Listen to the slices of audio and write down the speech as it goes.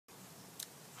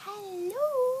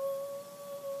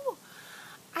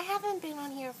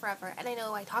here forever, and I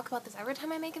know I talk about this every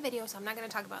time I make a video, so I'm not going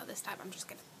to talk about it this time. I'm just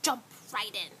going to jump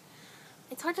right in.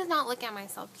 It's hard to not look at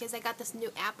myself because I got this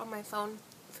new app on my phone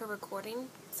for recording,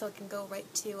 so it can go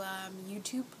right to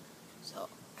YouTube. So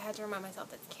I had to remind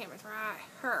myself that the camera's right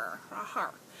here.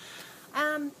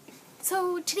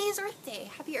 So today's Earth Day.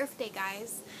 Happy Earth Day,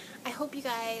 guys. I hope you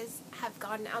guys have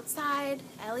gotten outside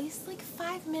at least like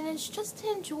 5 minutes just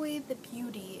to enjoy the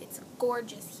beauty. It's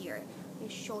gorgeous here. Let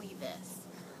me show you this.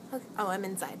 Okay. Oh, I'm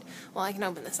inside. Well, I can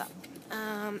open this up.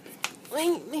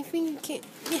 My finger can't.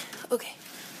 Yeah, okay.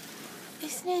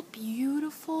 Isn't it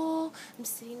beautiful? I'm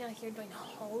sitting out here doing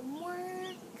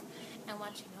homework and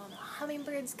watching all the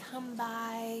hummingbirds come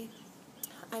by.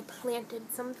 I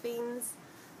planted some things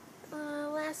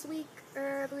last week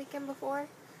or the weekend before.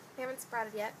 They haven't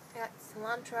sprouted yet. I got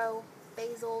cilantro,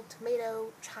 basil,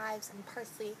 tomato, chives, and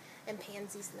parsley, and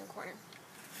pansies in the corner.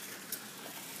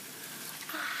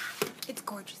 It's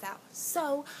gorgeous out.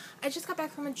 So, I just got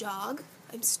back from a jog.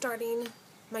 I'm starting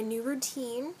my new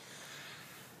routine.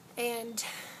 And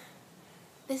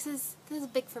this is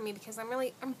big for me because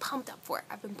I'm pumped up for it.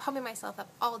 I've been pumping myself up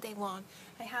all day long.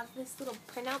 I have this little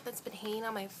printout that's been hanging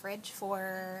on my fridge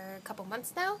for a couple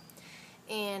months now.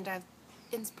 And I have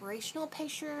inspirational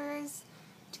pictures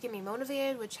to get me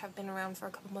motivated, which have been around for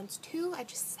a couple months too. I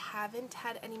just haven't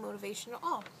had any motivation at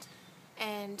all.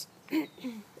 And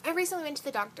I recently went to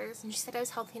the doctor's and she said I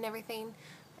was healthy and everything.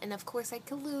 And of course I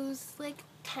could lose like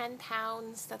 10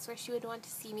 pounds. That's where she would want to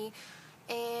see me.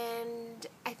 And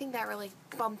I think that really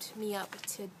bumped me up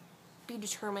to be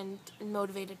determined and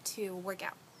motivated to work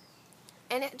out.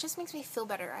 And it just makes me feel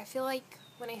better. I feel like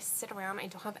when I sit around, I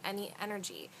don't have any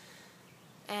energy.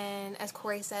 And as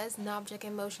Corey says, no object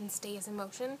in motion stays in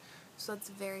motion. So that's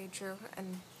very true.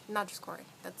 And not just Corey.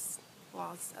 That's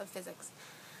laws of physics.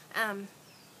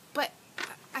 But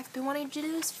I've been wanting to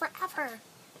do this forever.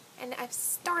 And I've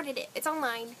started it. It's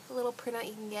online. A little printout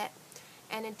you can get.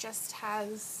 And it just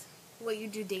has what you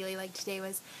do daily. Like today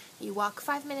was you walk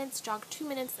 5 minutes, jog 2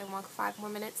 minutes, then walk 5 more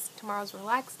minutes. Tomorrow's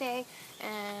relax day,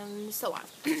 and so on.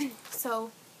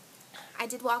 So I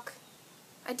did walk.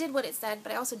 I did what it said,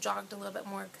 but I also jogged a little bit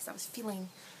more because I was feeling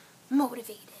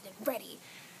motivated and ready.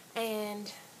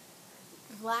 And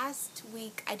last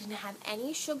week I didn't have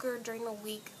any sugar during the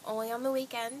week, only on the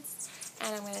weekends.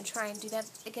 And I'm going to try and do that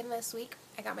again this week.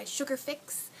 I got my sugar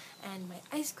fix and my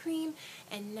ice cream,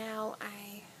 and now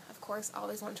I, of course,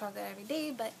 always want chocolate every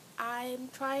day, but I'm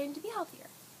trying to be healthier.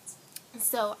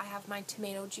 So I have my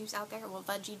tomato juice out there, well,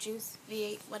 veggie juice,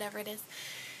 V8, whatever it is,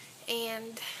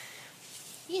 and,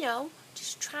 you know,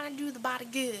 just trying to do the body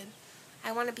good.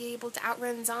 I want to be able to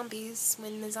outrun zombies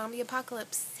when the zombie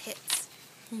apocalypse hits.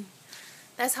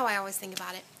 That's how I always think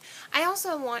about it. I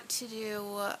also want to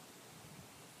do,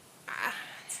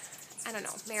 I don't know,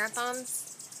 marathons,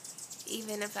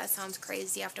 even if that sounds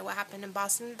crazy after what happened in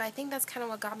Boston, but I think that's kind of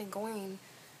what got me going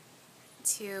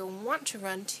to want to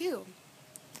run too,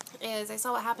 is I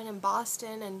saw what happened in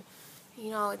Boston, and,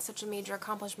 you know, it's such a major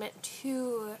accomplishment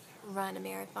to run a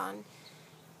marathon,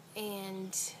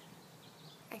 and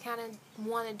I kind of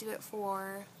want to do it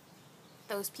for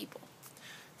those people.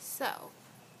 So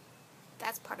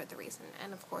that's part of the reason,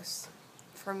 and of course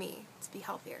for me to be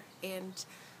healthier. And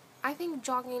I think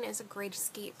jogging is a great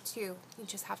escape too. You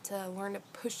just have to learn to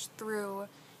push through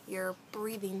your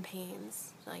breathing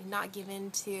pains, like not give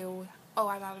in to, oh,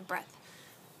 I'm out of breath.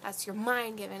 That's your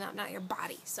mind giving up, not your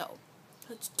body. So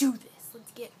let's do this.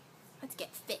 Let's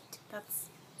get fit.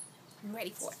 I'm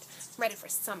ready for it. I'm ready for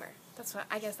summer.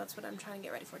 I guess that's what I'm trying to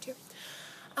get ready for too.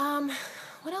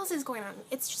 What else is going on?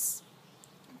 It's just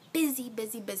busy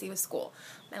with school.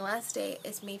 My last day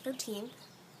is May 13th,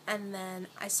 and then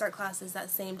I start classes that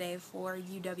same day for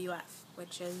UWF,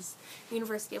 which is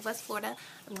University of West Florida.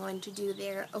 I'm going to do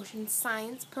their ocean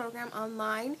science program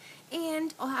online,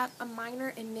 and I'll have a minor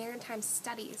in maritime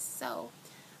studies, so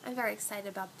I'm very excited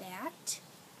about that.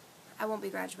 I won't be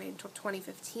graduating until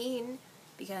 2015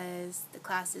 because the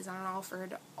classes aren't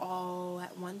offered all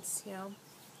at once, you know,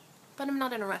 but I'm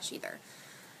not in a rush either.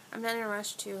 I'm not in a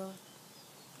rush to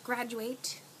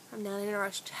graduate. I'm not in a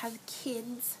rush to have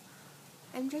kids.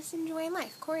 I'm just enjoying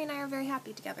life. Corey and I are very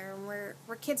happy together, and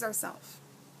we're kids ourselves.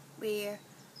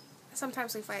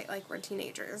 Sometimes we fight like we're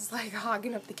teenagers, like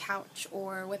hogging up the couch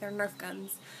or with our Nerf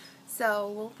guns.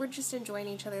 So we're just enjoying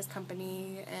each other's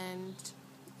company and,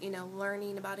 you know,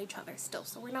 learning about each other still.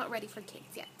 So we're not ready for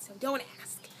kids yet, so don't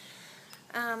ask.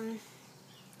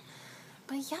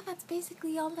 But yeah, that's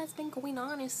basically all that's been going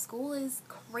on. Is school is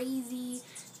crazy,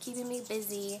 keeping me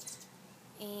busy,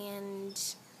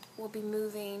 and we'll be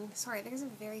moving. Sorry, there's a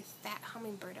very fat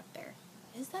hummingbird up there.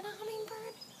 Is that a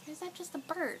hummingbird? Or is that just a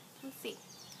bird? Let's see.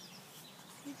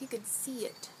 If you could see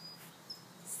it.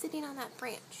 Sitting on that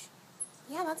branch.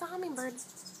 Yeah, that's a hummingbird.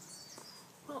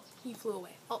 Oh, he flew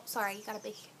away. Oh, sorry, you got a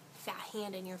big fat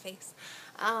hand in your face.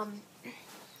 I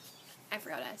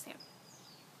forgot what I was saying.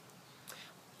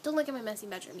 Don't look at my messy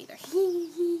bedroom either.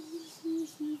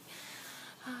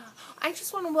 I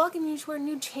just want to welcome you to our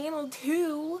new channel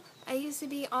too. I used to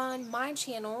be on my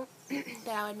channel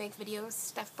that I would make videos,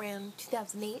 Steph Brand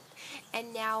 2008,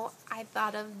 and now I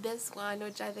thought of this one,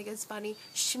 which I think is funny,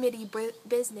 Schmitty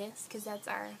Business, because that's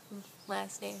our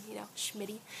last name, you know,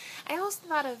 Schmitty. I also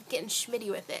thought of getting Schmitty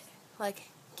with it,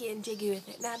 like getting jiggy with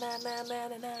it, na na na na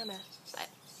na na na, but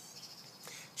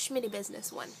Schmitty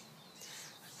Business one.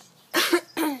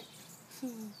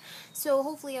 So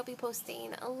hopefully I'll be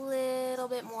posting a little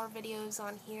bit more videos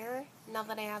on here now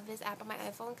that I have this app on my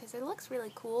iPhone, because it looks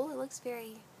really cool. It looks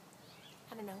very,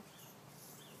 I don't know,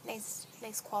 nice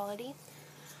quality.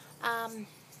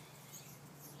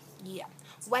 Yeah.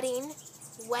 Wedding,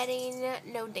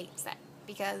 no date set,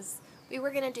 because we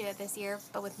were going to do it this year,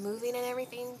 but with moving and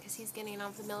everything, because he's getting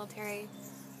off the military,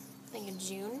 I think in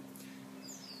June,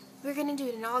 we were going to do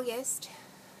it in August,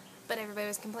 but everybody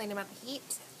was complaining about the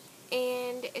heat.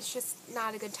 And it's just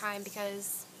not a good time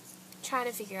because trying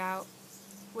to figure out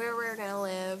where we're going to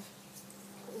live,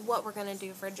 what we're going to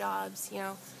do for jobs, you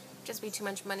know, just be too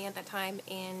much money at that time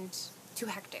and too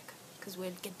hectic because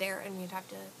we'd get there and we'd have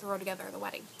to throw together the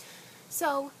wedding.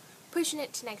 So, pushing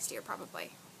it to next year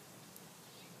probably.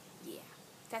 Yeah,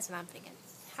 that's what I'm thinking.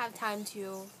 Have time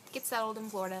to get settled in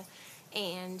Florida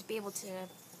and be able to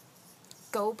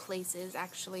go places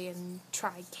actually and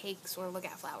try cakes or look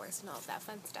at flowers and all of that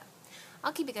fun stuff.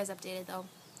 I'll keep you guys updated though.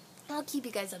 I'll keep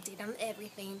you guys updated on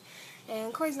everything.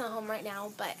 And Corey's not home right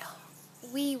now, but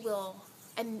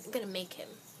I'm gonna make him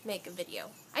make a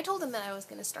video. I told him that I was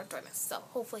gonna start doing this, so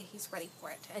hopefully he's ready for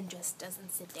it and just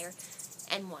doesn't sit there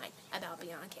and whine about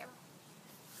being on camera.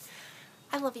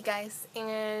 I love you guys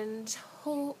and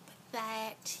hope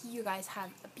that you guys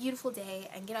have a beautiful day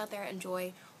and get out there and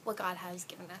enjoy what God has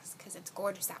given us, because it's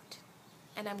gorgeous out.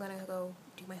 And I'm gonna go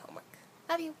do my homework.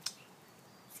 Love you.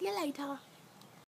 See you later.